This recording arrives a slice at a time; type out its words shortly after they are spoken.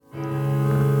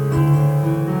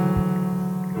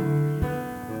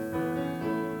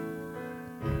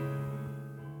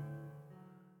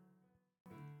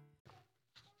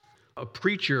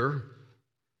preacher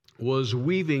was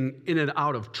weaving in and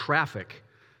out of traffic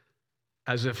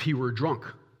as if he were drunk.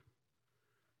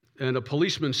 And a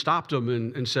policeman stopped him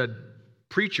and said,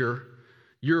 "Preacher,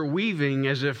 you're weaving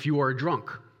as if you are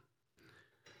drunk."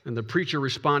 And the preacher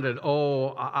responded, "Oh,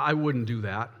 I wouldn't do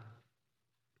that."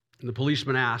 And the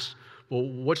policeman asked, "Well,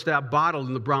 what's that bottle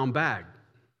in the brown bag?"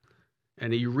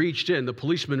 And the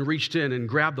policeman reached in and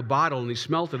grabbed the bottle and he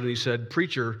smelt it and he said,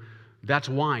 "Preacher, that's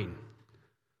wine."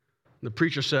 And the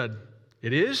preacher said,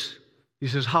 "It is?" He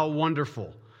says, "How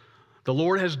wonderful. The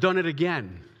Lord has done it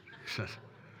again." He says,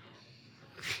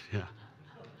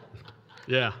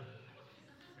 Yeah.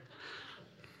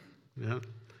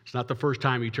 It's not the first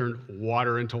time he turned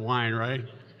water into wine, right?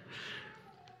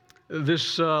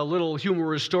 This little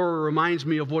humorous story reminds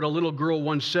me of what a little girl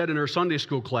once said in her Sunday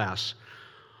school class.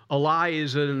 "A lie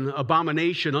is an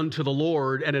abomination unto the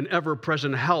Lord and an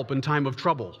ever-present help in time of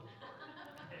trouble."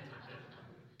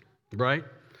 Right?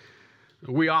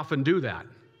 We often do that.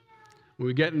 When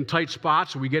we get in tight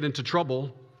spots, we get into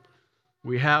trouble,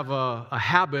 we have a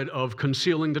habit of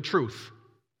concealing the truth.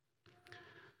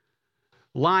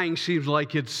 Lying seems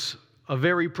like it's a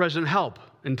very present help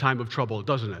in time of trouble,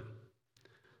 doesn't it?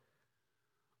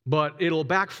 But it'll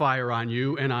backfire on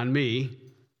you and on me,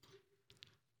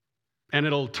 and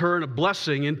it'll turn a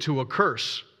blessing into a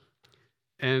curse,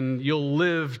 and you'll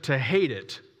live to hate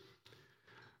it.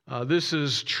 This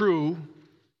is true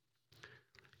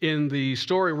in the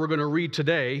story we're going to read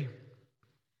today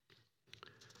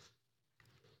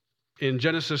in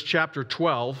Genesis chapter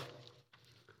 12,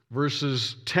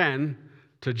 verses 10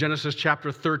 to Genesis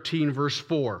chapter 13, verse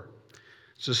 4.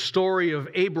 It's a story of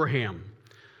Abraham.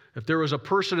 If there was a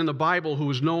person in the Bible who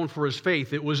was known for his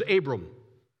faith, it was Abram.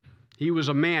 He was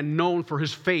a man known for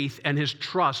his faith and his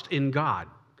trust in God.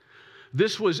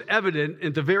 This was evident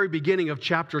at the very beginning of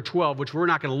chapter 12, which we're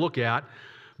not going to look at,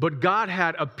 but God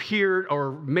had appeared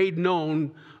or made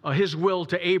known his will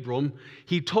to Abram.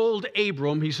 He told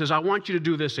Abram, he says, "I want you to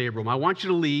do this, Abram. I want you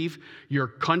to leave your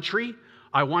country.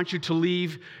 I want you to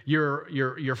leave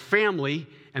your family,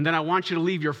 and then I want you to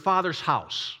leave your father's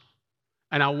house.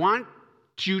 And I want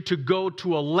you to go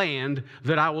to a land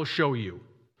that I will show you.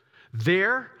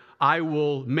 There I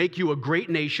will make you a great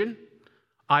nation.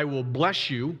 I will bless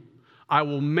you. I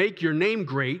will make your name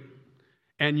great,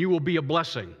 and you will be a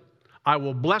blessing. I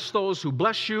will bless those who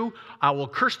bless you. I will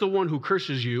curse the one who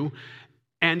curses you.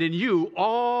 And in you,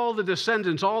 all the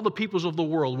descendants, all the peoples of the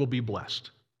world will be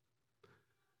blessed."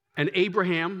 And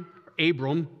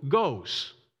Abram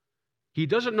goes. He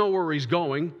doesn't know where he's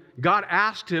going. God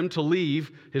asked him to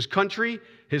leave his country,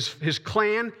 his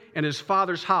clan, and his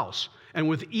father's house. And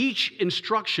with each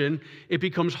instruction, it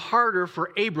becomes harder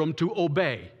for Abram to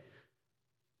obey.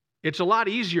 It's a lot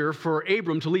easier for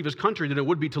Abram to leave his country than it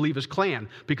would be to leave his clan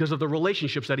because of the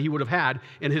relationships that he would have had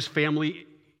in his family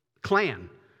clan.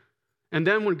 And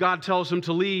then when God tells him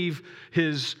to leave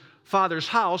his father's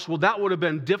house, well, that would have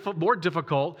been more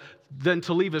difficult than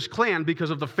to leave his clan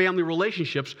because of the family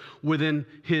relationships within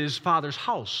his father's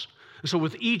house. So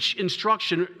with each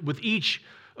instruction, with each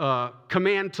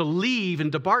command to leave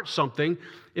and depart something,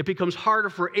 it becomes harder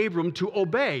for Abram to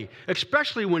obey,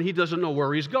 especially when he doesn't know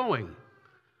where he's going.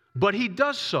 But he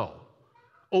does so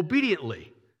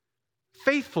obediently,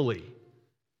 faithfully.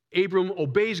 Abram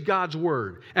obeys God's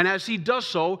word. And as he does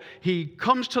so, he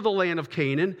comes to the land of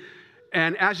Canaan.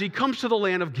 And as he comes to the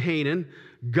land of Canaan,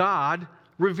 God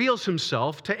reveals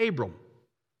himself to Abram.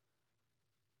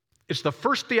 It's the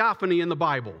first theophany in the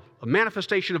Bible, a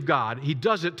manifestation of God. He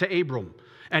does it to Abram.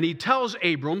 And he tells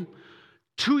Abram,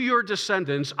 "To your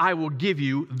descendants, I will give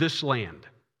you this land."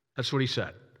 That's what he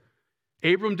said.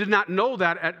 Abram did not know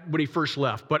that when he first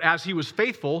left, but as he was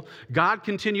faithful, God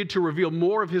continued to reveal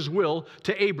more of his will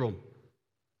to Abram.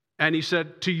 And he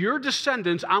said, "To your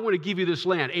descendants, I'm going to give you this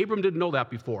land." Abram didn't know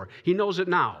that before. He knows it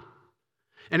now.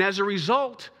 And as a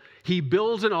result, he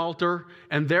builds an altar,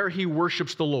 and there he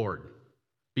worships the Lord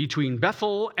between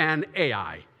Bethel and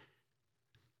Ai.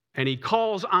 And he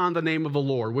calls on the name of the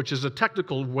Lord, which is a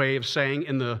technical way of saying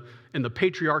in the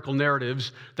patriarchal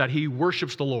narratives that he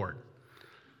worships the Lord.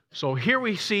 So here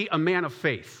we see a man of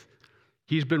faith.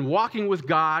 He's been walking with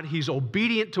God. He's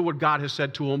obedient to what God has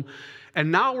said to him. And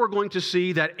now we're going to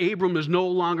see that Abram is no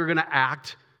longer going to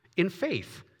act in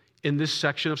faith in this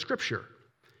section of Scripture.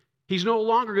 He's no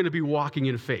longer going to be walking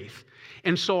in faith.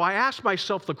 And so I asked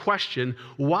myself the question,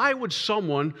 why would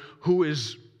someone who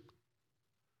is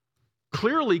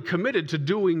clearly committed to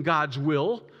doing God's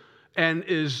will and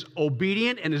is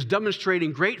obedient and is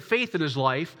demonstrating great faith in his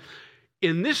life,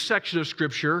 in this section of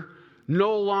Scripture,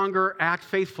 no longer act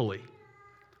faithfully?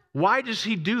 Why does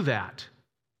he do that?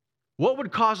 What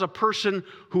would cause a person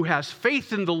who has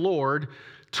faith in the Lord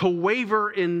to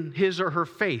waver in his or her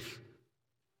faith?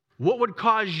 What would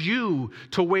cause you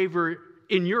to waver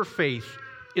in your faith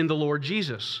in the Lord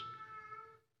Jesus?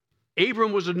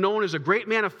 Abram was known as a great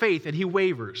man of faith, and he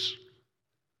wavers.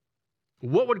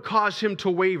 What would cause him to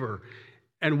waver?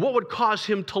 And what would cause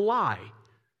him to lie?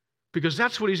 Because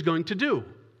that's what he's going to do.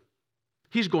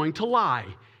 He's going to lie,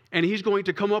 and he's going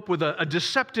to come up with a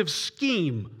deceptive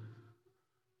scheme,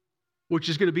 which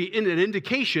is going to be an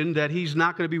indication that he's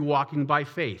not going to be walking by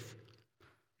faith.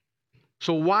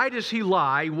 So why does he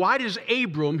lie? Why does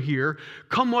Abram here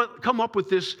come up with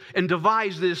this and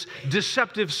devise this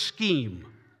deceptive scheme?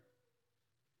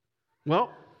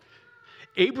 Well,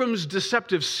 Abram's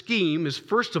deceptive scheme is,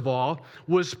 first of all,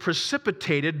 was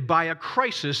precipitated by a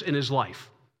crisis in his life.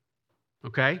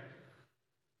 Okay?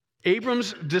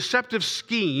 Abram's deceptive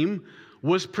scheme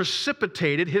was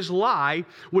precipitated, his lie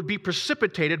would be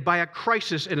precipitated by a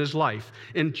crisis in his life.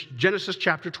 In Genesis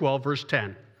chapter 12, verse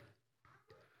 10.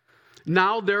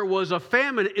 Now there was a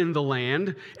famine in the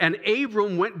land, and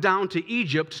Abram went down to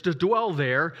Egypt to dwell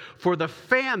there, for the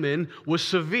famine was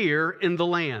severe in the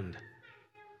land.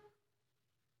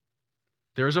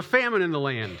 There's a famine in the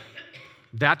land.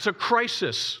 That's a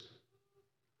crisis.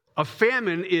 A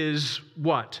famine is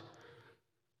what?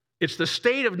 It's the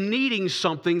state of needing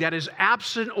something that is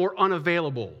absent or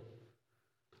unavailable.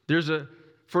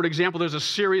 For example, there's a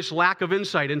serious lack of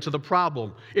insight into the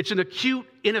problem. It's an acute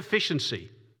inefficiency.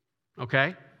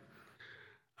 Okay?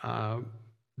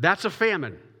 That's a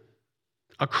famine,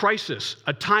 a crisis,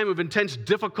 a time of intense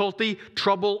difficulty,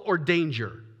 trouble, or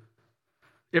danger.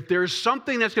 If there's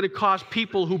something that's going to cause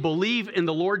people who believe in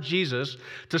the Lord Jesus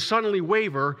to suddenly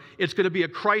waver, it's going to be a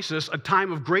crisis, a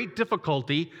time of great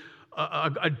difficulty,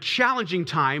 a challenging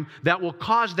time that will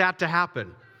cause that to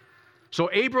happen.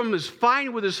 So Abram is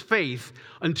fine with his faith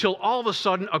until all of a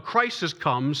sudden a crisis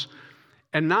comes,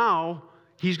 and now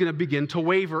he's going to begin to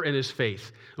waver in his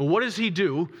faith. And what does he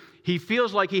do? He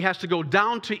feels like he has to go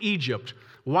down to Egypt.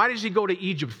 Why does he go to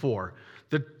Egypt for?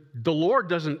 The Lord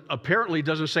apparently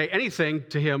doesn't say anything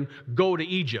to him, go to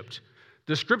Egypt.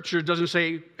 The scripture doesn't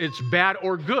say it's bad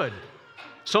or good.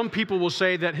 Some people will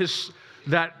say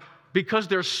that because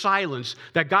there's silence,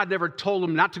 that God never told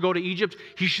him not to go to Egypt,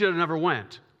 he should have never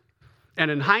went.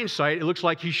 And in hindsight, it looks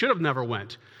like he should have never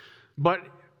went. But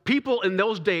people in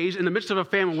those days, in the midst of a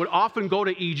famine, would often go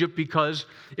to Egypt because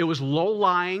it was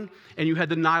low-lying and you had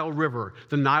the Nile River.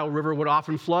 The Nile River would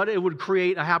often flood. It would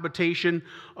create a habitation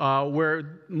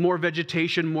where more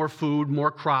vegetation, more food,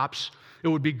 more crops. It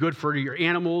would be good for your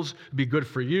animals, be good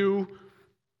for you,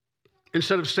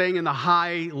 instead of staying in the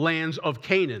high lands of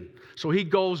Canaan. So he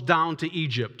goes down to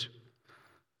Egypt.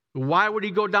 Why would he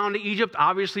go down to Egypt?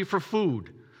 Obviously for food.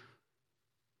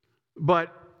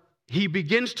 But he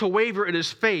begins to waver in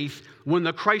his faith when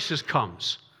the crisis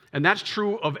comes. And that's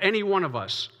true of any one of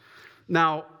us.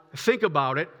 Now, think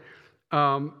about it.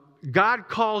 God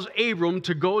calls Abram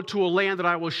to go to a land that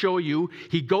I will show you.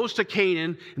 He goes to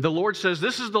Canaan. And the Lord says,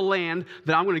 this is the land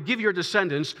that I'm going to give your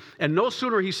descendants. And no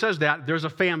sooner he says that, there's a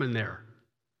famine there.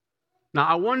 Now,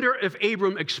 I wonder if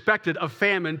Abram expected a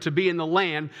famine to be in the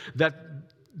land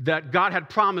that God had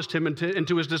promised him and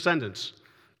to his descendants.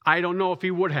 I don't know if he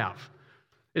would have.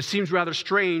 It seems rather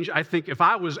strange. I think if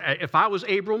I was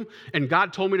Abram and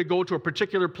God told me to go to a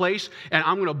particular place and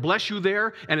I'm going to bless you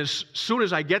there, and as soon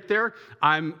as I get there,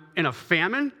 I'm in a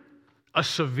famine, a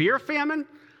severe famine,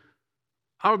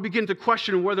 I would begin to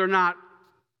question whether or not,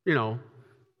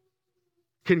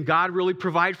 can God really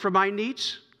provide for my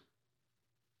needs?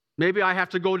 Maybe I have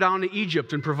to go down to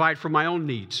Egypt and provide for my own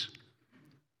needs.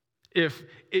 If,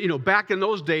 back in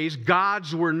those days,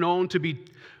 gods were known to be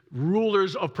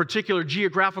rulers of particular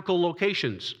geographical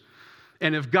locations.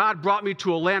 And if God brought me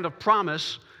to a land of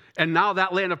promise, and now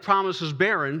that land of promise is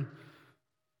barren,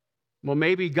 well,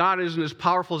 maybe God isn't as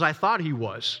powerful as I thought he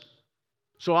was.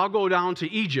 So I'll go down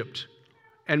to Egypt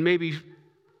and maybe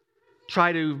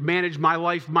try to manage my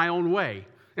life my own way,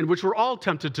 and which we're all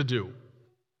tempted to do.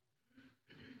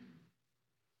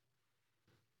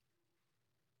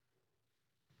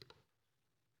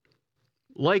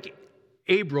 Like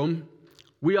Abram,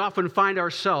 we often find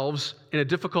ourselves in a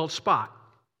difficult spot.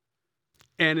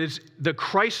 And it's the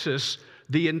crisis,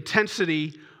 the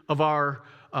intensity of our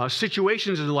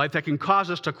situations in life that can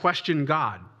cause us to question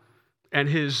God and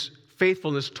his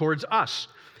faithfulness towards us,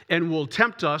 and will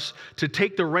tempt us to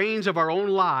take the reins of our own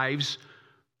lives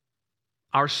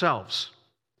ourselves.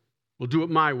 We'll do it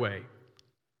my way.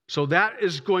 So that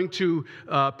is going to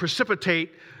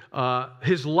precipitate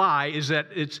his lie, is that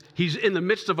he's in the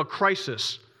midst of a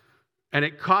crisis. And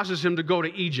it causes him to go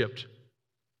to Egypt,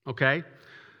 okay?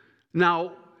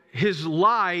 Now, his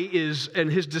lie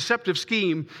and his deceptive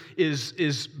scheme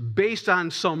is based on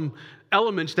some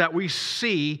elements that we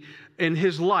see in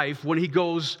his life when he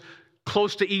goes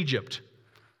close to Egypt.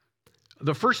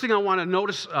 The first thing I want to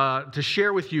notice to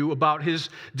share with you about his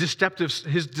deceptive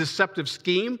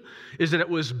scheme is that it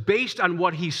was based on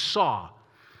what he saw.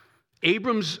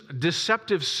 Abram's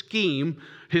deceptive scheme,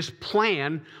 his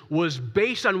plan, was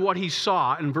based on what he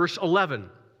saw in verse 11.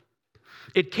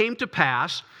 It came to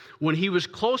pass, when he was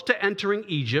close to entering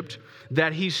Egypt,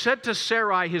 that he said to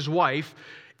Sarai his wife,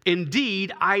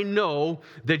 "Indeed, I know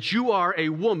that you are a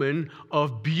woman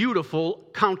of beautiful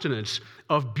countenance,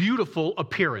 of beautiful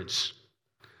appearance."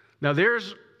 Now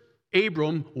there's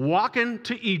Abram walking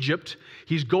to Egypt.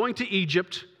 He's going to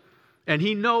Egypt, and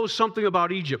he knows something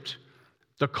about Egypt,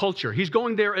 the culture. He's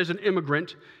going there as an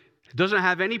immigrant. Doesn't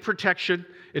have any protection.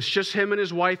 It's just him and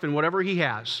his wife and whatever he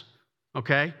has,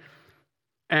 okay?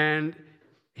 And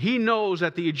he knows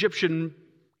that the Egyptian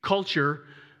culture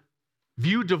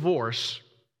viewed divorce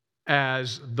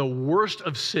as the worst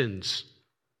of sins.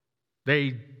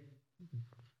 It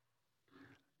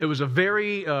was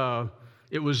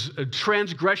a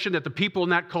transgression that the people in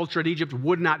that culture in Egypt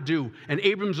would not do, and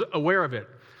Abram's aware of it.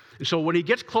 And so when he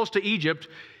gets close to Egypt,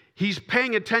 he's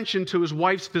paying attention to his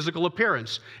wife's physical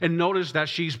appearance and notice that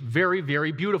she's very,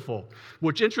 very beautiful.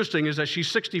 What's interesting is that she's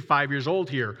 65 years old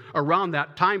here, around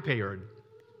that time period.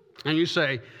 And you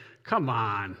say, come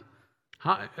on.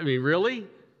 Really?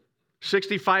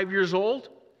 65 years old?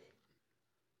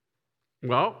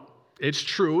 Well, it's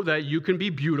true that you can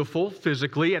be beautiful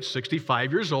physically at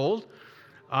 65 years old.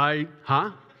 You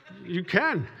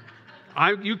can.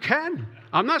 You can.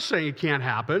 I'm not saying it can't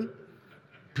happen.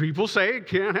 People say it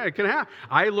can happen.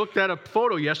 I looked at a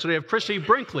photo yesterday of Chrissy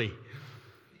Brinkley,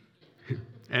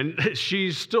 and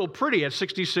she's still pretty at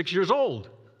 66 years old.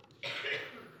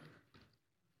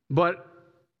 But,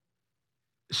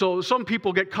 so some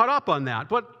people get caught up on that.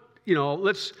 But,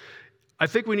 I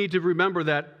think we need to remember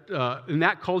that in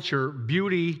that culture,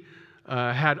 beauty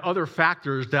had other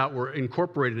factors that were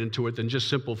incorporated into it than just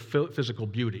simple physical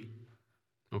beauty,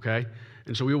 okay?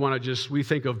 And so we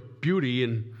think of beauty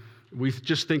and we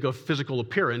just think of physical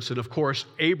appearance. And of course,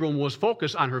 Abram was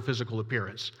focused on her physical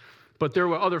appearance. But there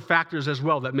were other factors as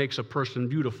well that makes a person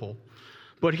beautiful.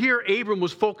 But here, Abram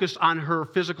was focused on her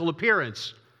physical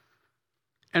appearance.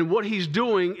 And what he's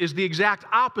doing is the exact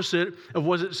opposite of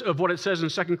what it says in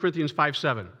 2 Corinthians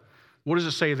 5:7. What does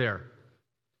it say there?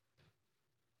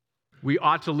 We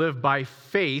ought to live by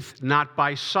faith, not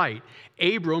by sight.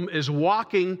 Abram is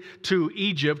walking to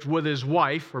Egypt with his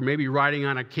wife, or maybe riding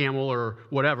on a camel or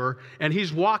whatever, and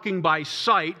he's walking by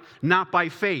sight, not by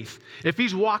faith. If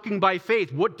he's walking by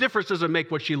faith, what difference does it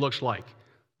make what she looks like?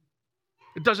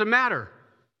 It doesn't matter.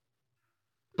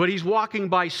 But he's walking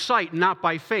by sight, not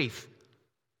by faith.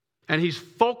 And he's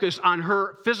focused on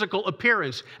her physical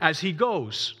appearance as he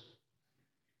goes.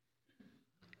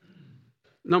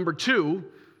 Number two,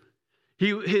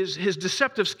 his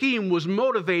deceptive scheme was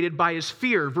motivated by his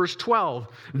fear. Verse 12,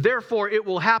 therefore it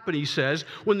will happen, he says,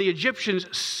 when the Egyptians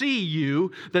see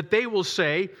you, that they will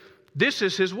say, this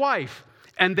is his wife,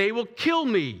 and they will kill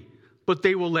me, but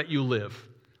they will let you live.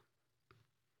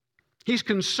 He's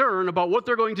concerned about what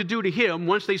they're going to do to him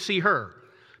once they see her.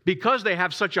 Because they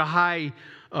have such a high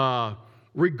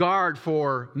regard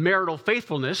for marital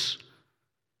faithfulness,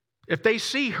 if they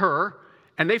see her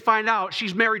and they find out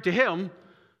she's married to him,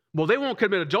 well, they won't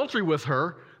commit adultery with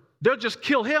her. They'll just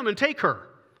kill him and take her.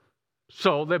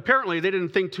 So apparently they didn't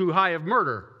think too high of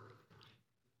murder.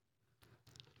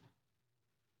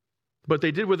 But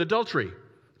they did with adultery.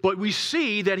 But we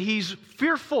see that he's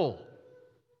fearful.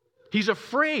 He's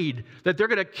afraid that they're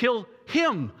going to kill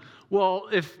him. Well,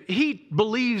 if he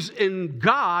believes in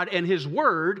God and his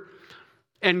word,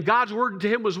 and God's word to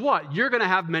him was what? You're going to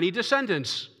have many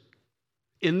descendants.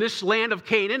 In this land of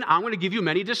Canaan, I'm going to give you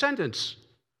many descendants.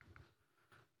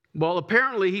 Well,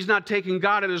 apparently he's not taking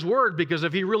God at his word, because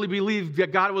if he really believed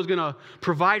that God was going to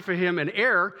provide for him an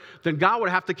heir, then God would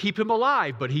have to keep him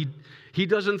alive. But he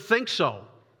doesn't think so,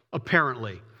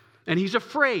 apparently. And he's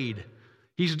afraid.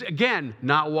 He's, again,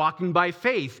 not walking by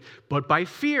faith, but by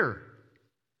fear.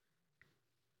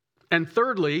 And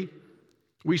thirdly,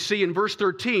 we see in verse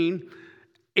 13,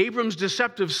 Abram's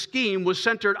deceptive scheme was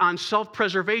centered on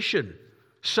self-preservation,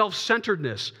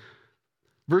 self-centeredness.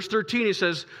 Verse 13, he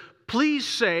says, please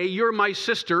say you're my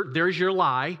sister. There's your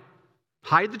lie.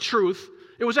 Hide the truth.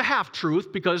 It was a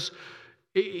half-truth because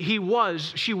she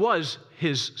was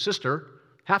his sister,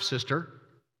 half-sister.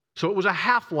 So it was a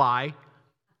half-lie.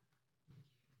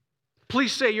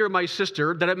 Please say you're my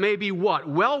sister, that it may be what?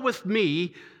 Well with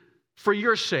me for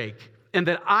your sake. and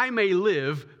that I may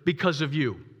live because of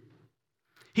you.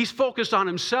 He's focused on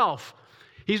himself.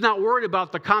 He's not worried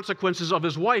about the consequences of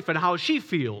his wife and how she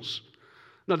feels.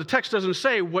 Now, the text doesn't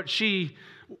say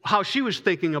how she was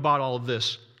thinking about all of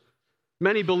this.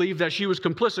 Many believe that she was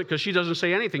complicit because she doesn't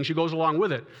say anything. She goes along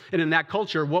with it. And in that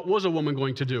culture, what was a woman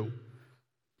going to do?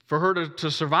 For her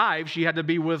to survive, she had to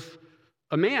be with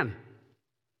a man.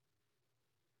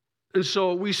 And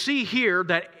so we see here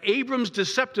that Abram's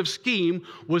deceptive scheme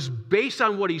was based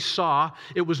on what he saw,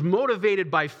 it was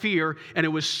motivated by fear, and it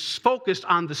was focused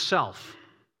on the self.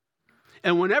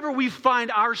 And whenever we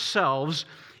find ourselves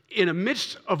in the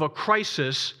midst of a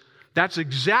crisis, that's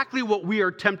exactly what we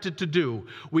are tempted to do.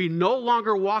 We no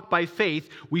longer walk by faith.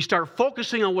 We start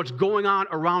focusing on what's going on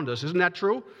around us. Isn't that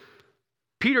true?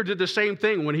 Peter did the same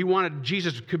thing when he wanted,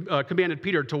 Jesus commanded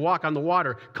Peter to walk on the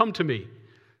water. Come to me.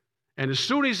 And as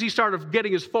soon as he started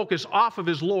getting his focus off of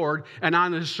his Lord and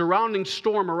on his surrounding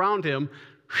storm around him,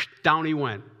 down he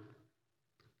went.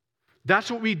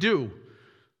 That's what we do.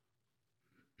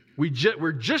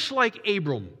 We're just like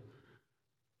Abram.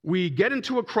 We get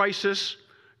into a crisis.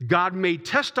 God may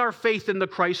test our faith in the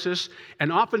crisis,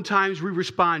 and oftentimes we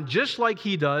respond just like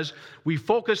he does. We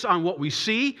focus on what we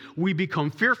see, we become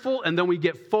fearful, and then we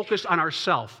get focused on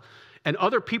ourselves. And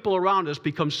other people around us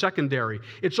become secondary.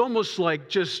 It's almost like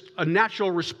just a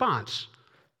natural response.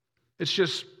 It's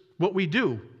just what we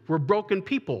do. We're broken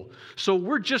people. So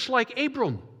we're just like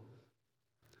Abram.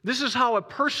 This is how a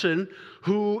person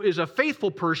who is a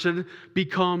faithful person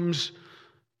becomes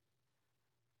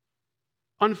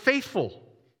unfaithful.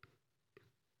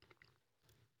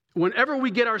 Whenever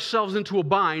we get ourselves into a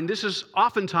bind, this is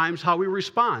oftentimes how we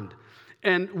respond.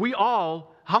 And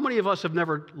how many of us have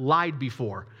never lied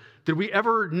before? Did we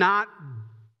ever not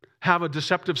have a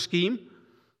deceptive scheme?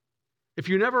 If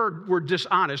you never were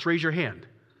dishonest, raise your hand.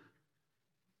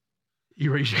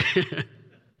 You raise your hand.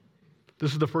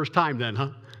 This is the first time then, huh?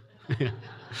 Yeah.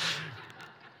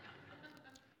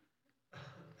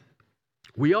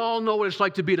 We all know what it's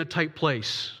like to be in a tight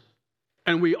place.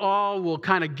 And we all will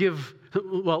kind of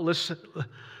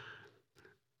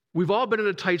we've all been in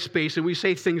a tight space and we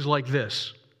say things like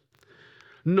this.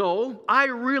 No, I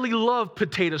really love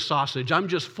potato sausage. I'm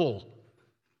just full.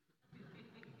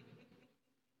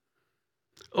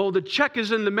 Oh, the check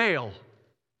is in the mail,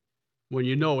 when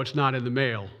you know it's not in the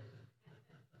mail.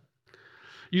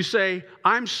 You say,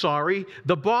 I'm sorry,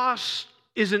 the boss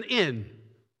isn't in,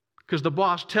 because the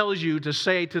boss tells you to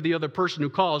say to the other person who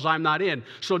calls, I'm not in.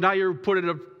 So now you're put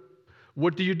in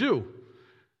what do?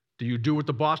 Do you do what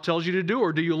the boss tells you to do,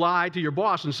 or do you lie to your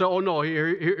boss and say, oh no,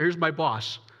 here's my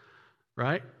boss?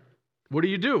 Right? What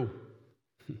do?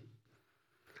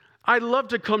 I'd love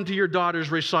to come to your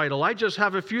daughter's recital. I just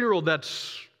have a funeral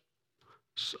that's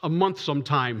a month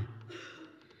sometime.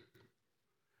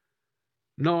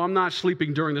 No, I'm not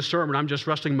sleeping during the sermon. I'm just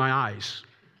resting my eyes.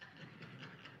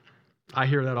 I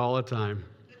hear that all the time.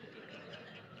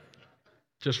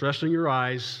 Just resting your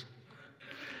eyes.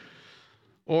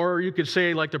 Or you could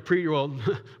say like the pre-world,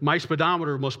 my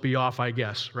speedometer must be off, I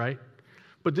guess, right?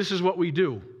 But this is what we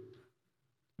do.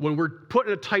 When we're put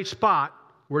in a tight spot,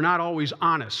 we're not always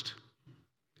honest.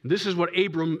 This is what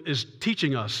Abram is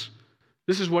teaching us.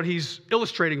 This is what he's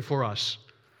illustrating for us.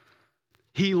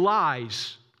 He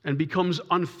lies and becomes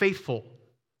unfaithful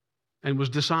and was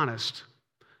dishonest.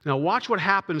 Now watch what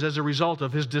happens as a result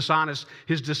of his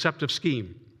deceptive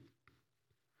scheme.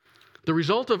 The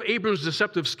result of Abram's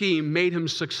deceptive scheme made him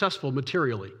successful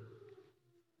materially.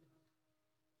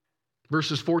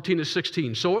 Verses 14 to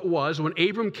 16. So it was when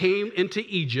Abram came into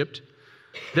Egypt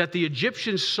that the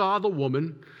Egyptians saw the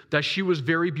woman, that she was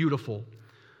very beautiful.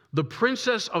 The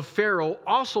princess of Pharaoh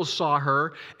also saw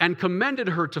her and commended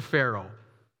her to Pharaoh.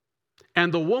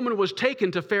 And the woman was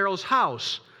taken to Pharaoh's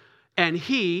house. And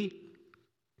he,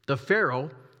 the Pharaoh,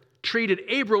 treated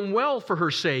Abram well for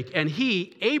her sake. And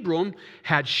he, Abram,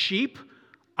 had sheep,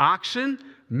 oxen,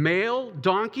 male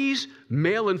donkeys,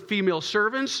 male and female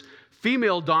servants,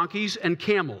 female donkeys, and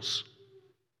camels.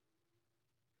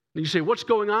 And you say, what's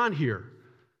going on here?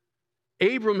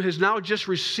 Abram has now just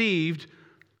received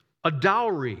a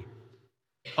dowry,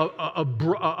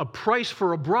 a price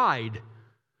for a bride.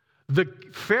 The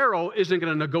Pharaoh isn't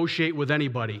going to negotiate with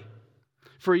anybody.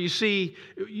 For you see,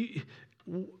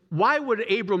 why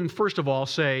would Abram, first of all,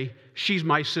 say, she's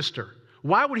my sister?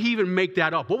 Why would he even make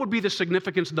that up? What would be the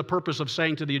significance and the purpose of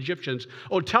saying to the Egyptians,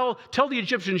 oh, tell the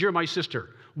Egyptians you're my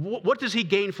sister? What does he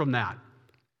gain from that?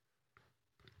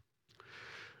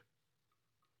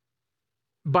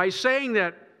 By saying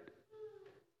that,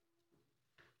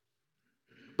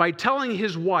 by telling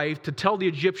his wife to tell the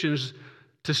Egyptians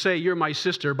to say, you're my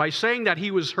sister, by saying that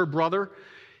he was her brother,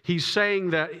 He's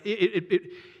saying that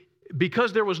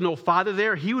because there was no father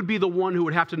there, he would be the one who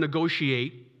would have to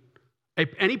negotiate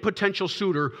any potential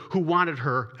suitor who wanted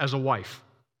her as a wife.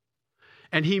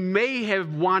 And he may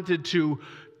have wanted to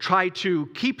try to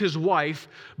keep his wife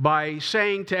by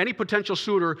saying to any potential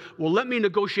suitor, well, let me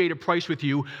negotiate a price with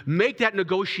you, make that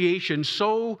negotiation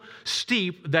so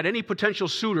steep that any potential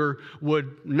suitor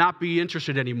would not be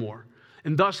interested anymore.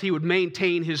 And thus he would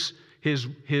maintain his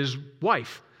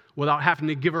wife without having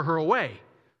to give her away.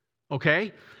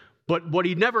 Okay? But what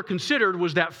he never considered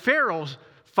was that Pharaoh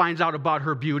finds out about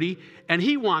her beauty and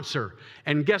he wants her.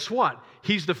 And guess what?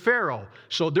 He's the Pharaoh.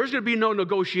 So there's going to be no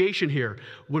negotiation here.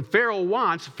 When Pharaoh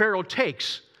wants, Pharaoh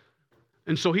takes.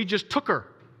 And so he just took her.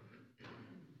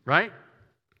 Right?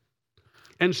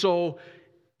 And so,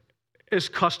 as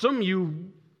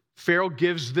custom, Pharaoh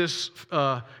gives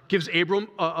Abram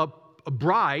a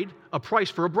bride, a price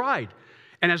for a bride.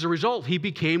 And as a result, he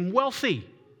became wealthy.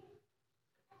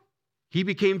 He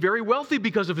became very wealthy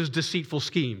because of his deceitful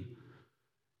scheme.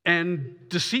 And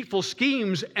deceitful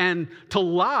schemes and to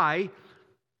lie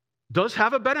does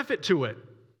have a benefit to it.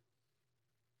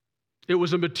 It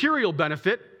was a material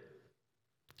benefit,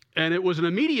 and it was an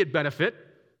immediate benefit,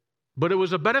 but it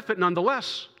was a benefit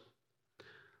nonetheless.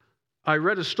 I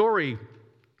read a story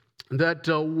that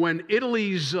when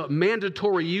Italy's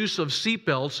mandatory use of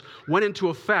seatbelts went into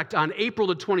effect on April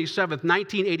the 27th,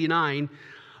 1989,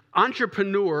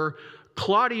 entrepreneur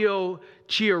Claudio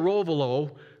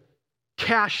Chiarovolo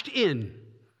cashed in.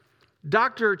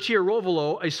 Dr.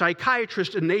 Chiarovolo, a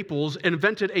psychiatrist in Naples,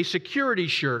 invented a security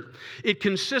shirt. It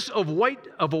consists of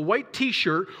a white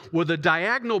t-shirt with a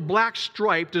diagonal black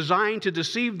stripe designed to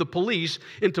deceive the police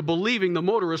into believing the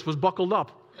motorist was buckled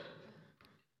up.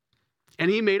 And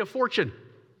he made a fortune.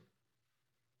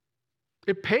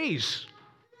 It pays,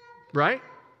 right?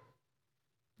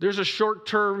 There's a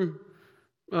short-term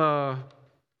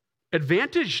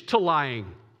advantage to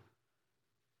lying.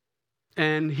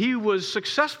 And he was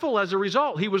successful as a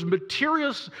result. He was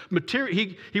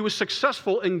he was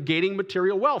successful in gaining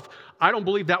material wealth. I don't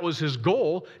believe that was his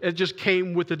goal. It just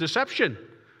came with the deception.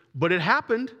 But it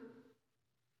happened.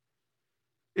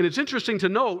 And it's interesting to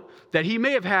note that he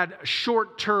may have had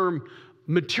short-term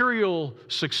material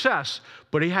success,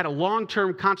 but he had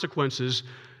long-term consequences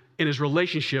in his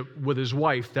relationship with his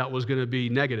wife that was going to be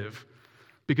negative.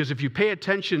 Because if you pay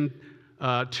attention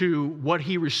to what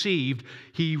he received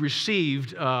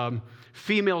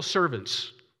female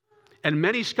servants. And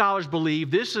many scholars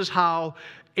believe this is how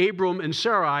Abram and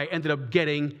Sarai ended up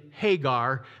getting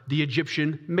Hagar, the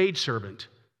Egyptian maidservant,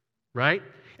 right?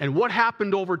 And what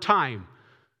happened over time?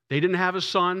 They didn't have a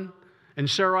son, and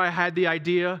Sarai had the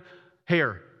idea,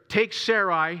 here, take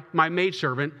Sarai, my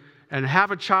maidservant, and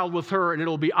have a child with her, and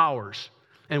it'll be ours.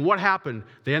 And what happened?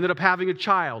 They ended up having a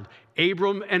child.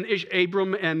 Abram and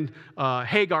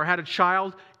Hagar had a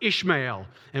child, Ishmael.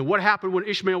 And what happened when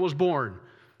Ishmael was born?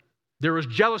 There was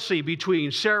jealousy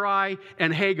between Sarai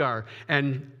and Hagar.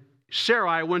 And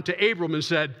Sarai went to Abram and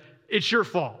said, it's your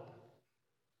fault.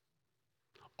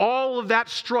 All of that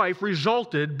strife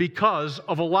resulted because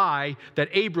of a lie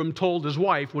that Abram told his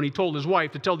wife when he told his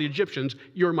wife to tell the Egyptians,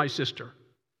 you're my sister.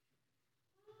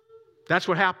 That's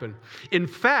what happened. In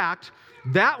fact,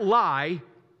 that lie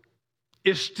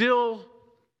is still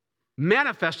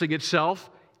manifesting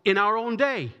itself in our own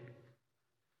day.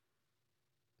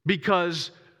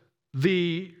 Because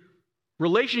the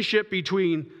relationship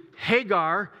between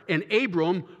Hagar and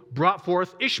Abram brought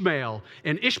forth Ishmael.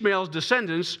 And Ishmael's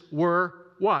descendants were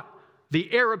what?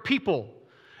 The Arab people.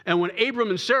 And when Abram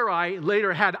and Sarai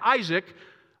later had Isaac,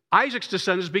 Isaac's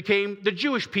descendants became the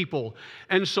Jewish people.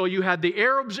 And so you had the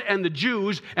Arabs and the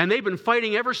Jews, and they've been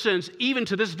fighting ever since, even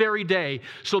to this very day.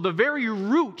 So the very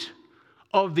root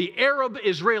of the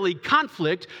Arab-Israeli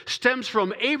conflict stems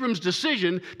from Abram's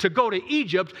decision to go to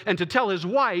Egypt and to tell his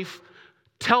wife,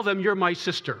 tell them you're my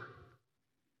sister.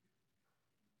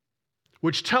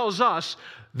 Which tells us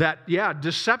that,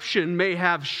 deception may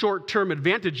have short-term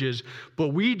advantages, but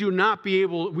we will not be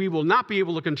able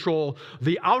to control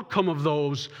the outcome of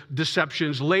those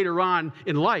deceptions later on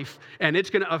in life. And it's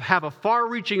going to have a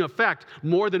far-reaching effect,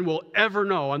 more than we'll ever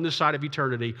know on this side of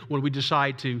eternity, when we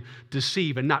decide to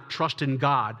deceive and not trust in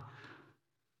God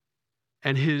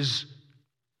and His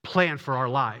plan for our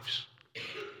lives.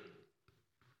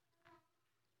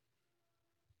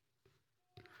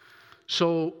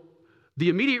 So, the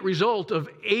immediate result of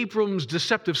Abram's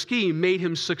deceptive scheme made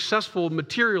him successful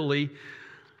materially.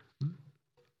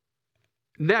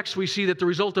 Next, we see that the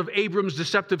result of Abram's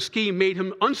deceptive scheme made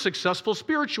him unsuccessful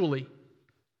spiritually.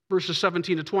 Verses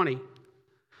 17 to 20.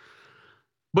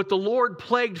 But the Lord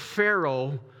plagued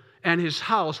Pharaoh and his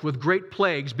house with great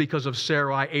plagues because of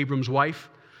Sarai, Abram's wife.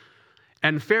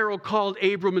 And Pharaoh called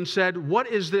Abram and said, "What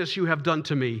is this you have done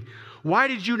to me? Why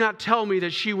did you not tell me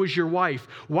that she was your wife?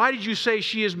 Why did you say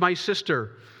she is my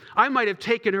sister? I might have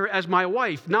taken her as my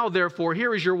wife. Now, therefore,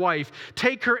 here is your wife.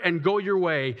 Take her and go your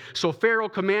way." So Pharaoh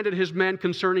commanded his men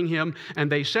concerning him,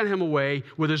 and they sent him away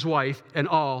with his wife and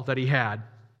all that he had.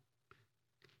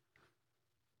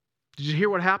 Did you hear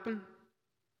what happened?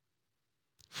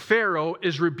 Pharaoh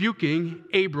is rebuking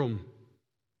Abram.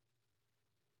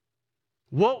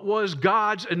 What was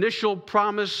God's initial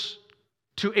promise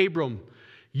to Abram?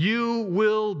 You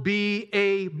will be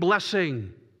a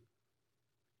blessing.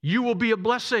 You will be a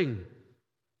blessing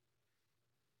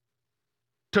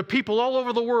to people all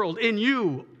over the world. In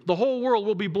you, the whole world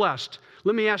will be blessed.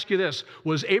 Let me ask you this.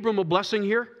 Was Abram a blessing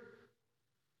here?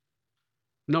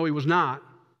 No, he was not.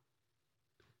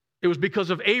 It was because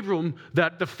of Abram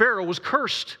that the Pharaoh was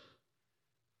cursed.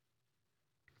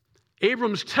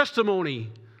 Abram's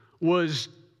testimony was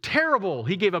terrible.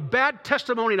 He gave a bad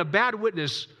testimony and a bad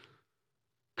witness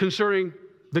concerning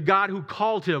the God who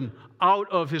called him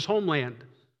out of his homeland.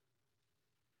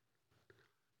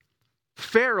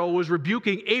 Pharaoh was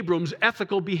rebuking Abram's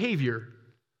ethical behavior.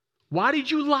 Why did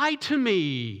you lie to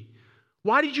me?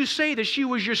 Why did you say that she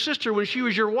was your sister when she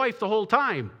was your wife the whole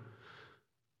time?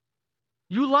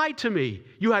 You lied to me.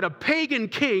 You had a pagan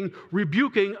king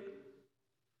rebuking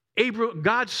Abram,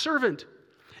 God's servant.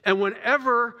 And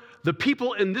whenever the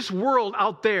people in this world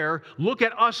out there look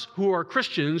at us who are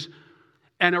Christians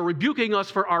and are rebuking us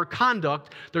for our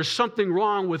conduct, there's something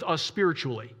wrong with us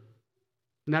spiritually.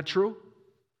 Isn't that true?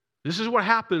 This is what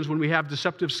happens when we have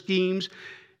deceptive schemes.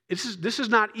 This is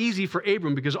not easy for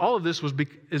Abram because all of this was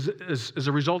as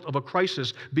a result of a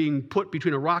crisis being put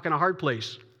between a rock and a hard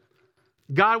place.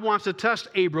 God wants to test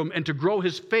Abram and to grow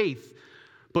his faith.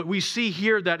 But we see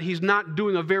here that he's not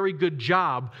doing a very good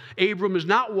job. Abram is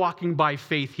not walking by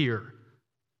faith here.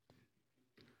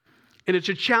 And it's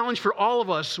a challenge for all of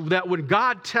us that when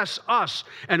God tests us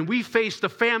and we face the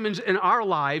famines in our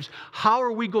lives, how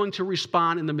are we going to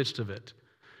respond in the midst of it?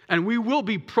 And we will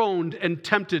be prone and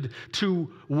tempted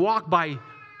to walk by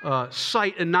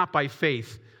sight and not by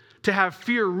faith, to have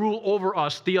fear rule over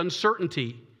us, the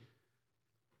uncertainty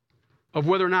of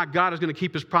whether or not God is going to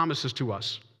keep his promises to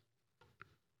us.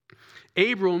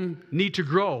 Abram needed to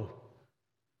grow,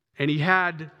 and he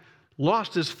had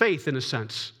lost his faith in a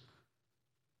sense.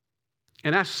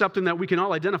 And that's something that we can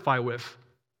all identify with,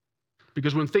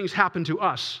 because when things happen to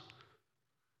us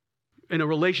in a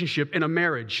relationship, in a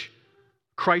marriage,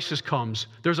 crisis comes.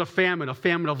 There's a famine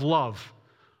of love,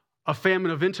 a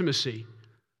famine of intimacy,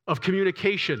 of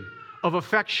communication, of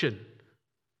affection.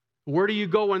 Where do you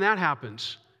go when that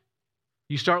happens?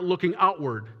 You start looking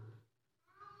outward.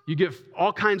 You get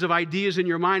all kinds of ideas in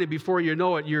your mind, and before you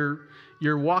know it, you're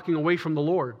walking away from the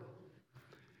Lord.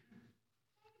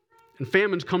 And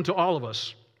famines come to all of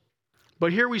us.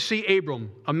 But here we see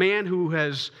Abram, a man who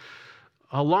has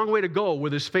a long way to go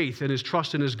with his faith and his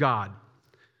trust in his God.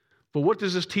 But what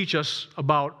does this teach us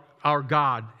about our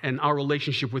God and our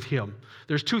relationship with him?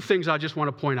 There's two things I just want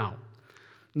to point out.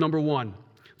 Number one,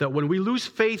 that when we lose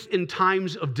faith in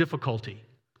times of difficulty,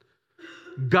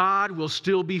 God will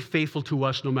still be faithful to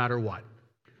us no matter what.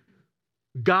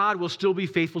 God will still be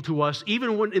faithful to us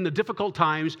even when in the difficult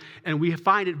times and we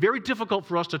find it very difficult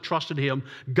for us to trust in him.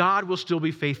 God will still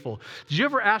be faithful. Did you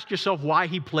ever ask yourself why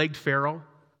he plagued Pharaoh?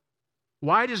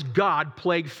 Why does God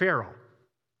plague Pharaoh?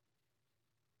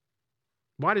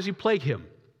 Why does he plague him?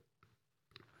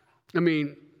 I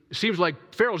mean, it seems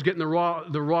like Pharaoh's getting the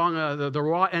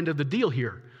raw end of the deal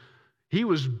here. He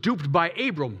was duped by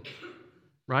Abram,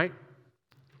 right?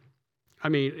 I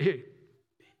mean,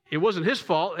 it wasn't his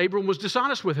fault. Abram was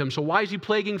dishonest with him. So why is he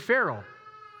plaguing Pharaoh?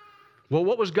 Well,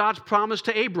 what was God's promise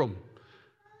to Abram?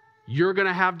 You're going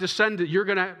to have descendants.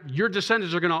 Your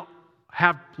descendants are going to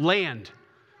have land.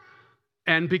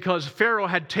 And because Pharaoh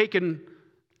had taken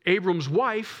Abram's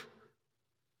wife,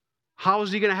 how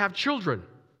is he going to have children?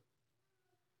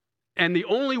 And the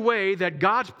only way that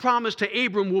God's promise to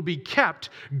Abram will be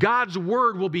kept, God's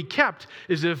word will be kept,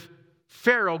 is if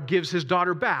Pharaoh gives his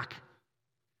daughter back.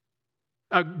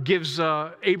 Gives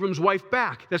Abram's wife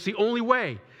back. That's the only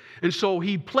way. And so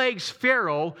he plagues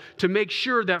Pharaoh to make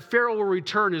sure that Pharaoh will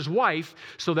return his wife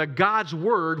so that God's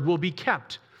word will be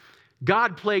kept.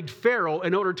 God plagued Pharaoh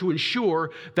in order to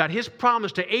ensure that his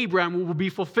promise to Abraham will be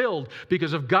fulfilled.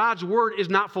 Because if God's word is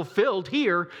not fulfilled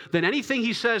here, then anything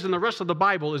he says in the rest of the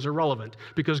Bible is irrelevant,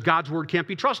 because God's word can't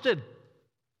be trusted.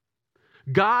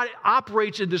 God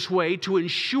operates in this way to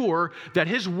ensure that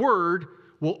his word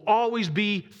will always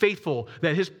be faithful,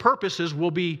 that his purposes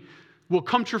will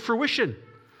come to fruition.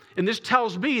 And this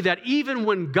tells me that even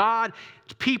when God's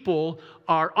people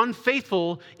are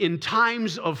unfaithful in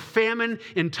times of famine,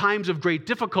 in times of great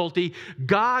difficulty,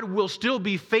 God will still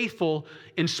be faithful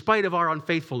in spite of our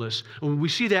unfaithfulness. And we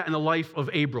see that in the life of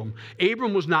Abram.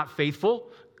 Abram was not faithful,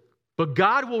 but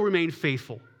God will remain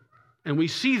faithful. And we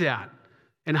see that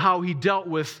in how he dealt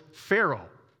with Pharaoh.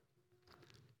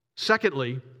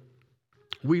 Secondly,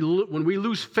 when we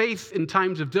lose faith in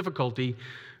times of difficulty,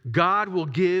 God will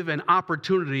give an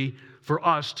opportunity for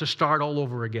us to start all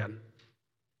over again.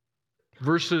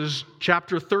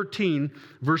 Chapter 13,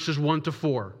 verses 1 to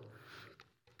 4.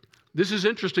 This is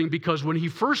interesting because when he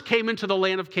first came into the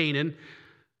land of Canaan,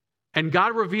 and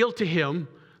God revealed to him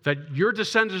that your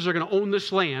descendants are going to own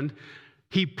this land,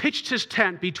 he pitched his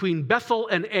tent between Bethel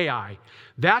and Ai.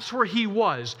 That's where he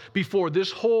was before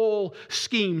this whole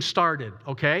scheme started,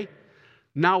 okay?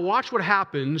 Now watch what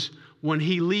happens when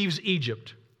he leaves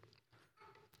Egypt.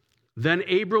 Then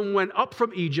Abram went up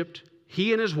from Egypt,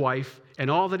 he and his wife, and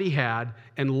all that he had,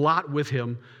 and Lot with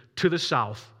him, to the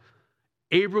south.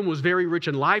 Abram was very rich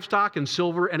in livestock and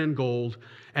silver and in gold,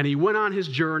 and he went on his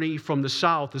journey from the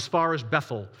south as far as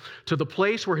Bethel, to the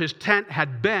place where his tent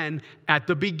had been at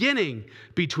the beginning,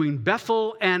 between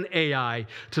Bethel and Ai,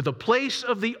 to the place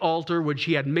of the altar which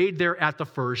he had made there at the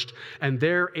first, and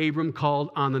there Abram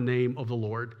called on the name of the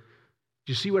Lord.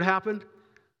 Do you see what happened?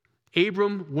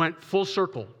 Abram went full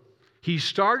circle. He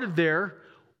started there,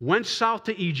 went south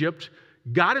to Egypt,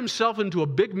 got himself into a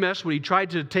big mess when he tried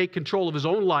to take control of his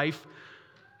own life.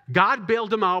 God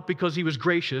bailed him out because he was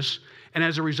gracious, and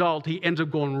as a result, he ends up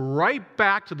going right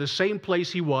back to the same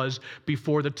place he was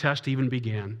before the test even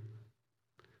began.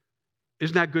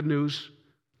 Isn't that good news?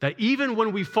 That even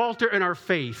when we falter in our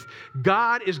faith,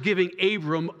 God is giving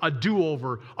Abram a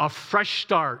do-over, a fresh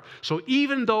start. So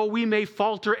even though we may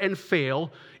falter and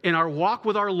fail in our walk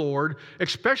with our Lord,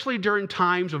 especially during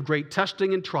times of great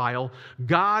testing and trial,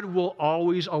 God will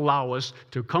always allow us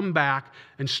to come back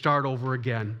and start over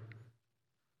again.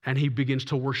 And he begins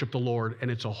to worship the Lord, and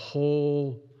it's a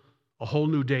whole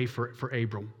new day for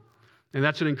Abram. And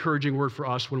that's an encouraging word for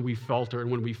us when we falter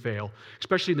and when we fail,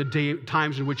 especially in the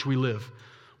times in which we live.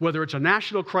 Whether it's a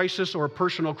national crisis or a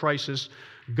personal crisis,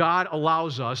 God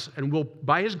allows us, and will,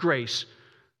 by his grace,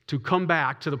 to come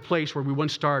back to the place where we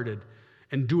once started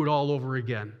and do it all over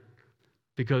again.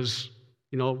 Because,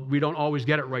 we don't always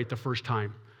get it right the first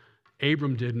time.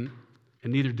 Abram didn't,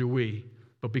 and neither do we.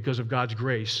 But because of God's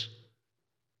grace,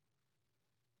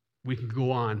 we can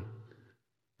go on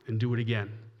and do it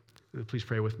again. Please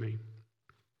pray with me.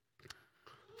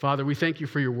 Father, we thank you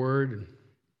for your word,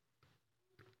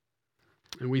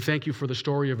 and we thank you for the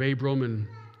story of Abram,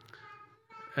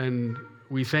 and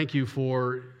we thank you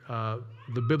for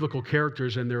the biblical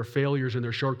characters and their failures and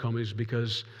their shortcomings,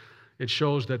 because it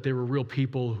shows that they were real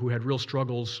people who had real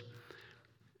struggles,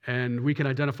 and we can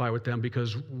identify with them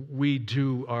because we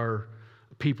too are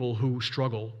people who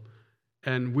struggle,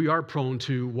 and we are prone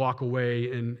to walk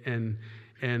away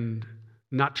and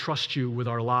not trust you with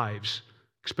our lives,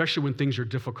 especially when things are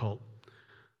difficult.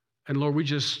 And Lord, we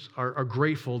just are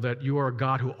grateful that you are a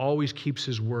God who always keeps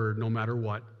his word no matter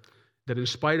what. That in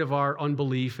spite of our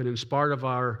unbelief and in spite of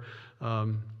our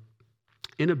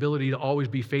inability to always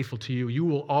be faithful to you, you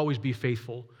will always be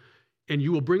faithful. And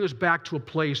you will bring us back to a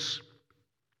place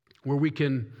where we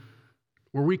can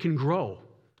grow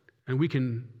and we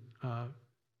can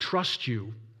trust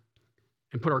you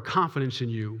and put our confidence in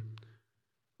you.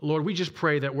 Lord, we just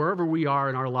pray that wherever we are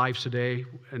in our lives today,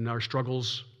 in our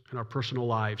struggles, in our personal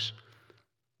lives,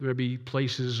 there may be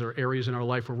places or areas in our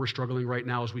life where we're struggling right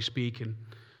now as we speak. And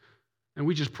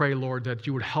we just pray, Lord, that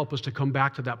you would help us to come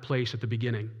back to that place at the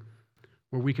beginning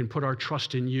where we can put our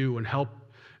trust in you and help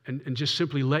and just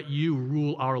simply let you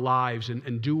rule our lives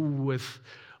and do with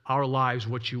our lives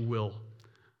what you will.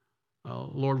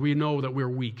 Lord, we know that we're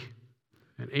weak,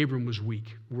 and Abram was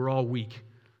weak. We're all weak,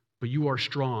 but you are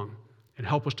strong, and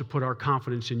help us to put our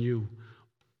confidence in you,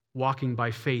 walking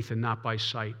by faith and not by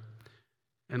sight.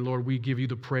 And Lord, we give you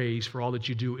the praise for all that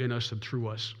you do in us and through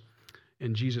us.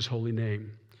 In Jesus' holy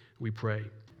name, we pray.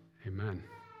 Amen.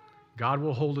 God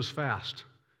will hold us fast.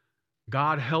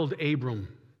 God held Abram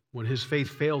when his faith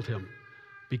failed him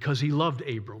because he loved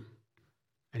Abram,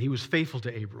 and he was faithful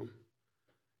to Abram.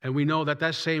 And we know that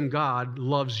that same God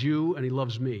loves you and he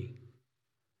loves me,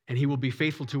 and he will be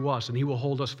faithful to us, and he will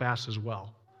hold us fast as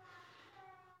well.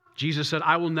 Jesus said,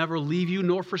 I will never leave you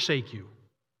nor forsake you,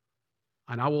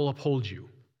 and I will uphold you.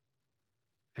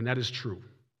 And that is true.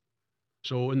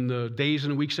 So in the days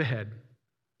and weeks ahead,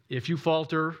 if you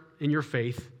falter in your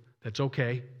faith, that's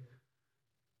okay.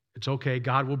 It's okay.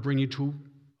 God will bring you to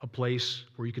a place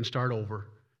where you can start over,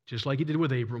 just like he did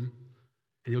with Abram.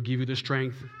 and he'll give you the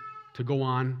strength to go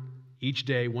on each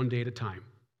day, one day at a time,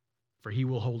 for he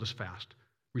will hold us fast.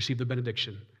 Receive the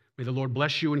benediction. May the Lord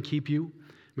bless you and keep you.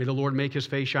 May the Lord make his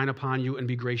face shine upon you and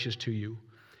be gracious to you.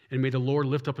 And may the Lord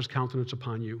lift up his countenance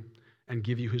upon you and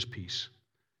give you his peace.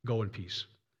 Go in peace.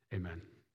 Amen.